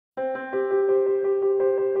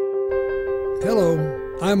Hello,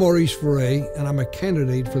 I'm Maurice Ferre, and I'm a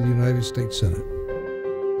candidate for the United States Senate.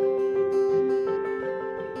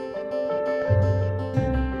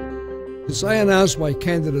 Since I announced my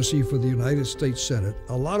candidacy for the United States Senate,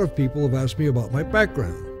 a lot of people have asked me about my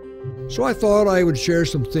background. So I thought I would share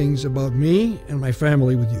some things about me and my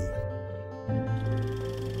family with you.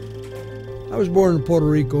 I was born in Puerto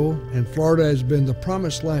Rico, and Florida has been the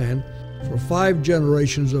promised land for 5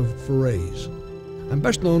 generations of Ferres. I'm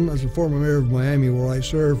best known as the former mayor of Miami, where I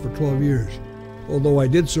served for 12 years, although I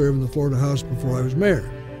did serve in the Florida House before I was mayor.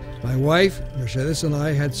 My wife, Mercedes, and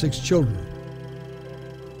I had 6 children.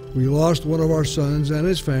 We lost one of our sons and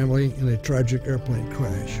his family in a tragic airplane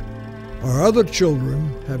crash. Our other children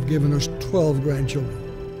have given us 12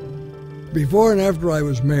 grandchildren. Before and after I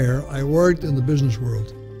was mayor, I worked in the business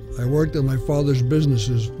world. I worked in my father's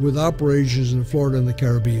businesses with operations in Florida and the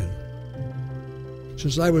Caribbean.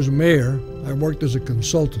 Since I was mayor, I worked as a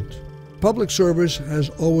consultant. Public service has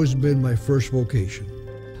always been my first vocation.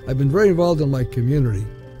 I've been very involved in my community,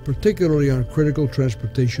 particularly on critical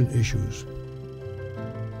transportation issues.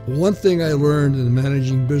 One thing I learned in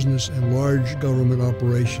managing business and large government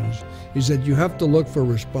operations is that you have to look for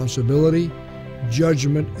responsibility,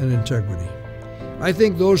 judgment, and integrity. I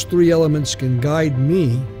think those 3 elements can guide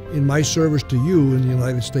me in my service to you in the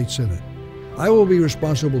United States Senate. I will be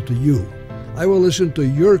responsible to you. I will listen to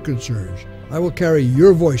your concerns. I will carry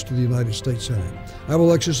your voice to the United States Senate. I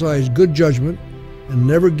will exercise good judgment and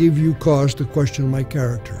never give you cause to question my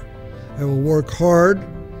character. I will work hard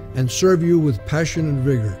and serve you with passion and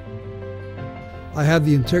vigor. I have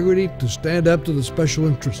the integrity to stand up to the special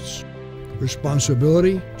interests.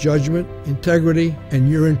 Responsibility, judgment, integrity,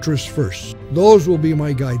 and your interests first. Those will be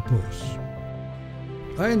my guideposts.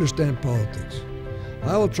 I understand politics.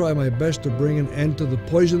 I will try my best to bring an end to the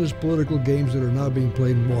poisonous political games that are now being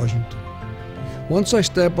played in Washington. Once I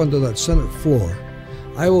step onto that Senate floor,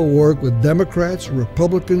 I will work with Democrats,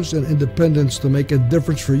 Republicans, and independents to make a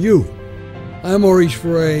difference for you. I'm Maurice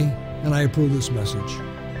Ferre, and I approve this message.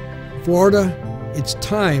 Florida, it's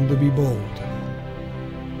time to be bold.